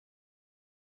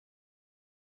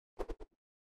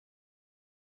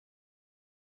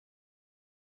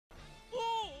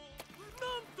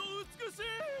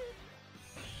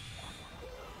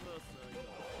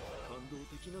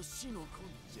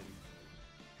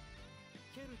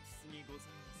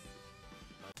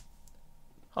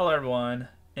Hello everyone,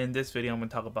 in this video I'm going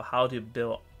to talk about how to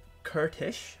build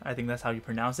Kertesz. I think that's how you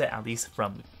pronounce it, at least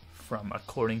from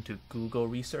according to Google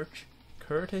research.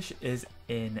 Kertesz is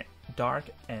in Dark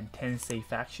and Tensei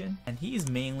faction, and he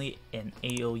is mainly an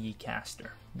AoE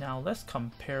caster. Now let's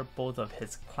compare both of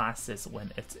his classes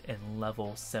when it's in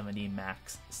level 70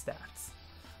 max stats.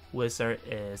 Wizard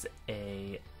is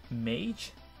a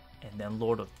mage, and then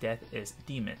Lord of Death is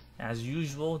Demon. As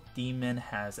usual, Demon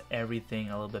has everything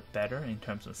a little bit better in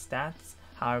terms of stats,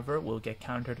 however will get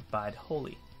countered by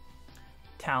Holy.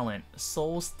 Talent,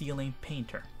 Soul Stealing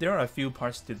Painter. There are a few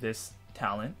parts to this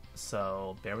talent,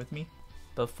 so bear with me.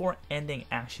 Before ending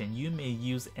action, you may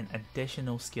use an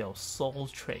additional skill, Soul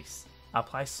Trace.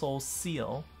 Apply Soul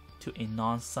Seal to a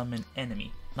non-summon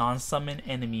enemy. Non-summon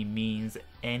enemy means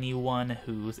anyone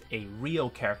who's a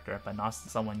real character but not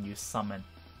someone you summon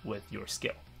with your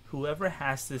skill. Whoever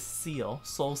has this seal,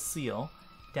 Soul Seal,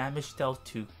 damage dealt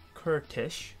to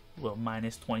Kertesz will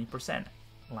minus 20%.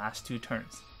 Last 2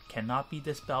 turns. Cannot be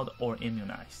dispelled or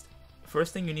immunized.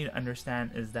 First thing you need to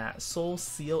understand is that Soul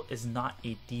Seal is not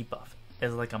a debuff.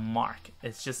 It's like a mark.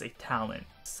 It's just a talent,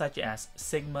 such as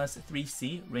Sigma's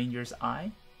 3C, Ranger's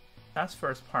Eye. That's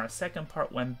first part. Second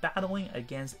part, when battling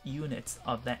against units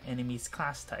of that enemy's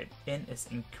class type, N is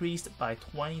increased by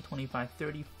 20, 25,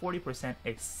 30, 40%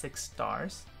 at 6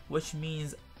 stars, which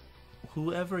means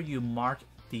whoever you mark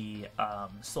the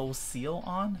Soul Seal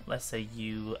on, let's say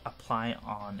you apply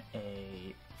on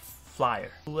a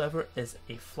flyer. Whoever is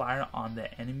a flyer on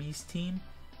the enemy's team,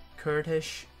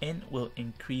 Kertesz N will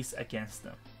increase against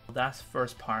them. That's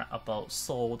first part about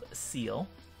Soul Seal.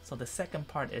 So the second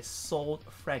part is Soul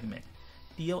Fragment.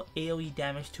 Deal AoE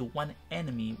damage to one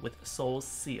enemy with Soul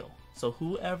Seal. So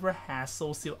whoever has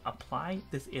Soul Seal applied,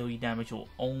 this AoE damage will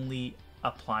only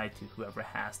apply to whoever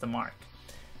has the mark.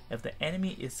 If the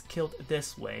enemy is killed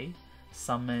this way,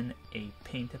 summon a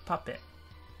Painted Puppet.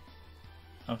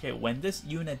 Okay, when this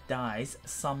unit dies,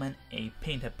 summon a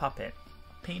Painted Puppet.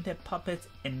 Painted Puppets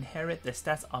inherit the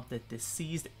stats of the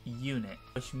deceased unit,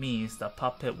 which means the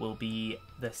puppet will be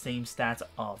the same stats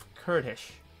of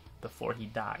Kertesz before he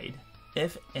died.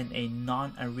 If in a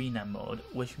non-arena mode,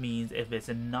 which means if it's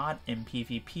not in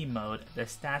PvP mode, the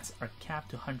stats are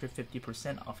capped to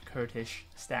 150% of Kertesz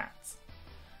stats.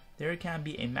 There can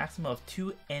be a maximum of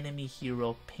 2 enemy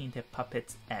hero Painted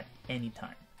Puppets at any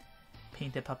time.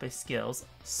 Painted Puppet skills,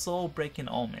 Soul Breaking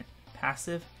Omen,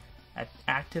 passive,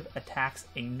 active attacks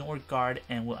ignore guard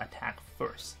and will attack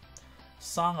first.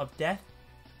 Song of Death,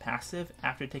 passive,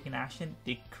 after taking action,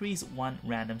 decrease 1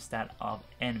 random stat of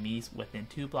enemies within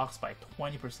 2 blocks by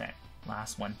 20%.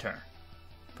 Last 1 turn.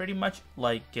 Pretty much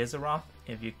like Gizzeroth.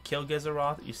 If you kill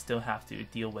Gizzeroth, you still have to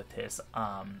deal with his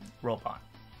robot.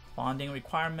 Bonding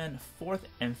requirement, 4th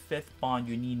and 5th bond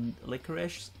you need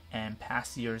Licorice and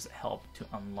Passier's help to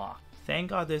unlock. Thank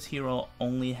God this hero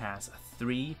only has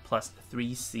 3 plus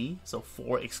 3C, so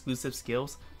 4 exclusive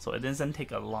skills, so it doesn't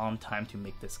take a long time to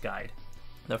make this guide.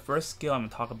 The first skill I'm going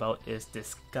to talk about is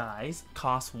Disguise.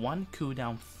 Cost 1,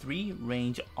 cooldown 3,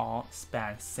 range all,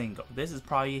 span single. This is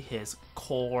probably his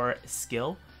core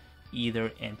skill,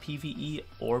 either in PvE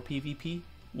or PvP.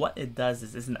 What it does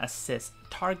is an assist.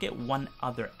 Target one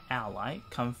other ally,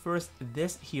 confers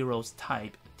this hero's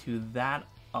type to that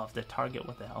of the target.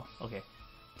 What the hell? Okay.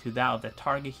 To that of the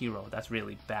target hero. That's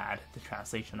really bad, the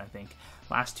translation I think.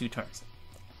 Last 2 turns.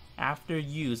 After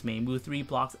use, may move 3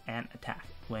 blocks and attack.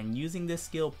 When using this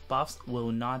skill, buffs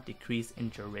will not decrease in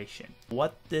duration.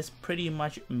 What this pretty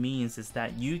much means is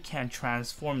that you can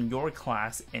transform your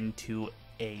class into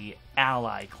a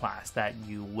ally class that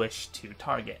you wish to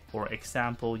target. For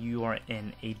example, you are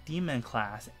in a demon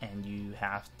class and you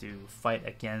have to fight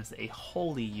against a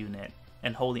holy unit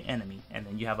and holy enemy, and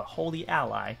then you have a holy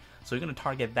ally, so you're going to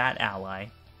target that ally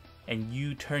and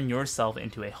you turn yourself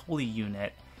into a holy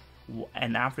unit,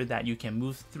 and after that you can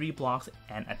move 3 blocks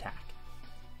and attack.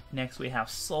 Next we have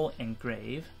Soul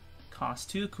Engrave. Cost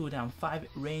 2, cooldown 5,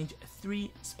 range 3,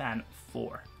 span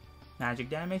 4. Magic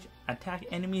damage, attack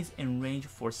enemies in range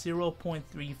for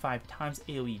 0.35 times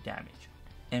AoE damage.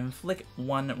 Inflict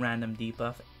 1 random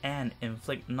debuff and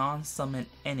inflict non-summon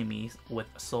enemies with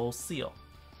Soul Seal.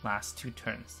 Last 2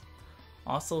 turns.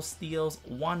 Also steals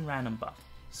 1 random buff.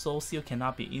 Soul Seal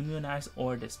cannot be immunized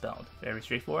or dispelled. Very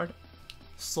straightforward.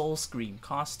 Soul Scream.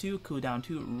 Cost 2, cooldown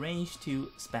 2, range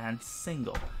 2, span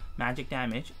single. Magic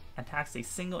damage. Attacks a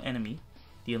single enemy,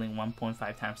 dealing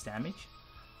 1.5 times damage.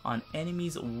 On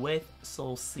enemies with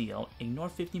Soul Seal, ignore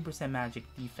 15% magic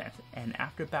defense, and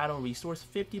after battle restores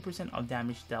 50% of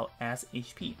damage dealt as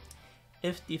HP.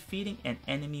 If defeating an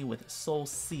enemy with Soul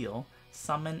Seal,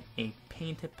 summon a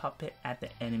painted puppet at the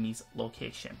enemy's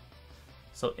location.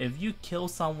 So if you kill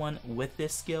someone with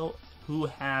this skill who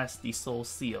has the Soul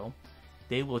Seal,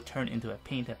 they will turn into a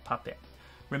painted puppet.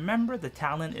 Remember the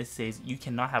talent, it says you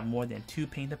cannot have more than 2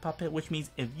 painted puppet, which means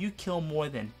if you kill more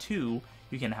than 2,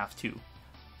 you can have 2.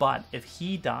 But if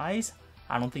he dies,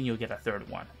 I don't think you'll get a third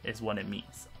one, is what it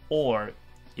means. Or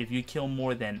if you kill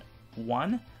more than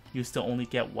 1, you still only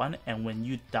get 1, and when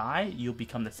you die, you'll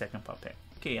become the second puppet.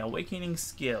 Okay, Awakening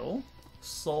skill,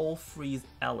 Soul Freeze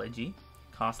Elegy,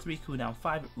 cost 3, cooldown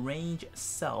 5, range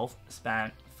self,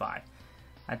 span 5.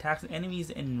 Attacks enemies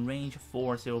in range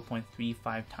for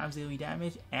 0.35 times AoE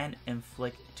damage and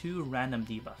inflict 2 random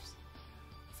debuffs.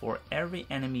 For every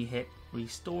enemy hit,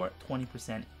 restore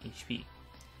 20% HP.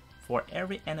 For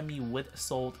every enemy with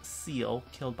Soul Seal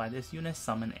killed by this unit,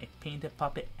 summon a painted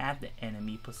puppet at the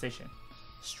enemy position.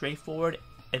 Straightforward,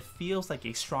 it feels like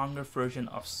a stronger version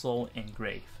of Soul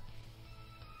Engrave.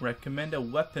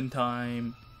 Recommended weapon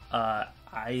time.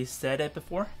 I said it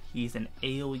before, he's an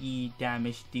AoE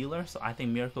damage dealer, so I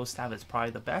think Miracle Staff is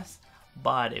probably the best.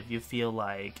 But if you feel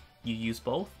like you use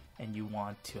both and you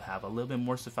want to have a little bit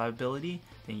more survivability,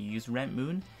 then you use Rent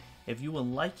Moon. If you would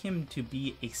like him to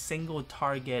be a single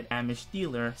target damage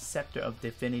dealer, Scepter of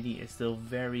Divinity is still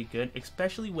very good,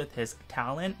 especially with his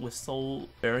talent with Soul,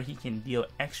 where he can deal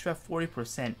extra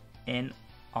 40% in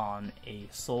on a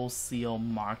Soul Seal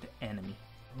marked enemy.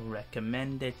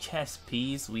 Recommended chess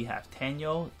piece, we have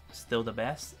Tenyo, still the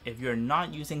best. If you're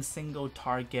not using single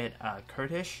target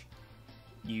Kertesz,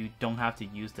 you don't have to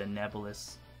use the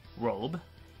Nebulous Robe.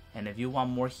 And if you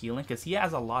want more healing, because he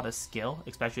has a lot of skill,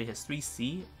 especially his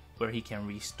 3C, where he can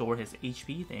restore his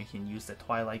HP, then you can use the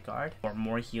Twilight Guard for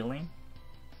more healing.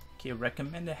 Okay,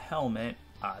 recommended helmet.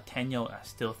 Tenyo, I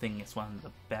still think is one of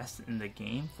the best in the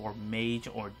game for mage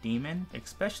or demon,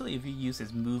 especially if you use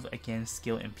his move against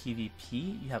skill in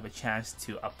PvP. You have a chance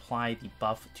to apply the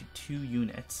buff to 2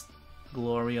 units.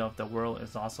 Glory of the World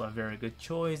is also a very good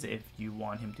choice if you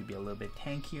want him to be a little bit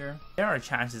tankier. There are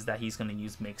chances that he's going to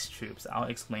use mixed troops. I'll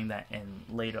explain that in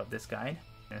later of this guide.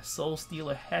 And Soul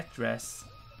Stealer Headdress,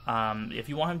 if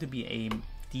you want him to be a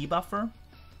debuffer,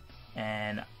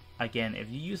 and again, if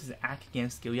you use his act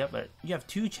against skill, you have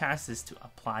 2 chances to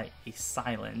apply a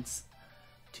silence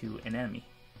to an enemy,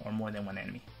 or more than one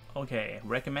enemy. Okay,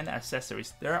 recommended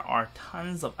accessories. There are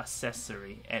tons of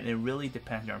accessory, and it really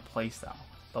depends on your playstyle.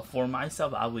 But for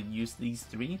myself, I would use these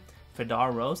 3.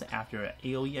 Fedar Rose, after an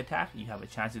AoE attack, you have a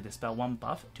chance to dispel 1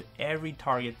 buff to every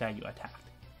target that you attacked.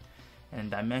 And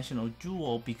Dimensional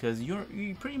Jewel, because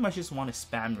you pretty much just want to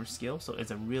spam your skill, so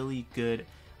it's a really good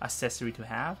accessory to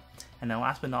have. And then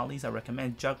last but not least, I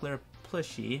recommend Juggler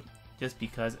Plushie, just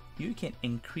because you can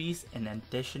increase an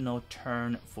additional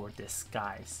turn for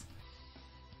disguise.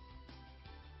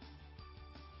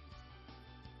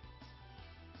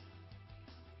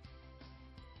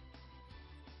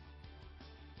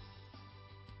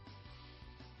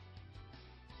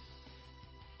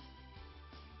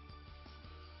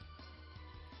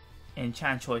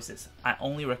 Enchant Choices, I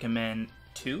only recommend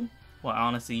 2. Well,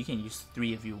 honestly, you can use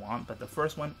 3 if you want, but the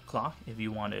first one, Clock, if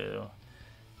you want to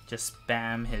just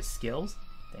spam his skills,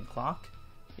 then Clock.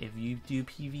 If you do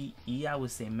PvE, I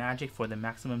would say Magic for the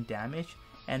maximum damage,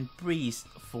 and Breeze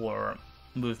for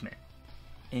movement.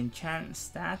 Enchant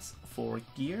stats for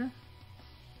Gear,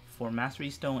 for Mastery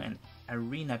Stone and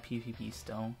Arena PvP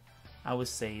Stone, I would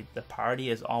say the priority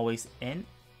is always in,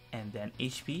 and then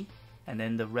HP, and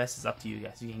then the rest is up to you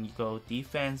guys. You can go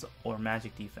defense or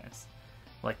magic defense.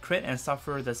 Like crit and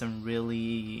suffer doesn't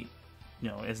really,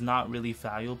 it's not really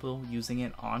valuable using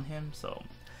it on him, so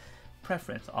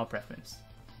preference, all preference.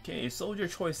 Okay, soldier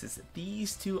choices.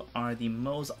 These 2 are the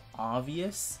most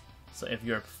obvious. So if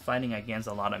you're fighting against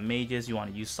a lot of mages, you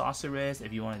want to use Sorceress.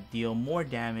 If you want to deal more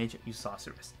damage, use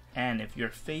Sorceress. And if you're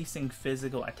facing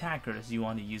physical attackers, you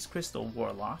want to use Crystal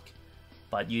Warlock,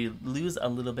 but you lose a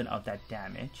little bit of that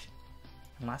damage.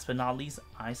 And last but not least,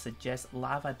 I suggest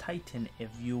Lava Titan if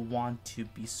you want to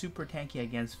be super tanky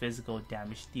against physical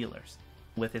damage dealers.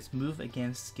 With its move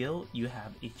against skill, you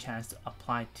have a chance to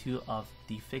apply 2 of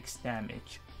the fixed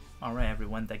damage. Alright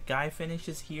everyone, the guide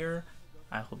finishes here.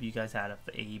 I hope you guys had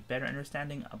a better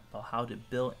understanding about how to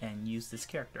build and use this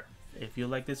character. If you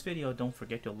like this video, don't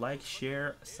forget to like,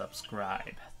 share,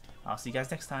 subscribe. I'll see you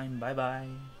guys next time. Bye bye.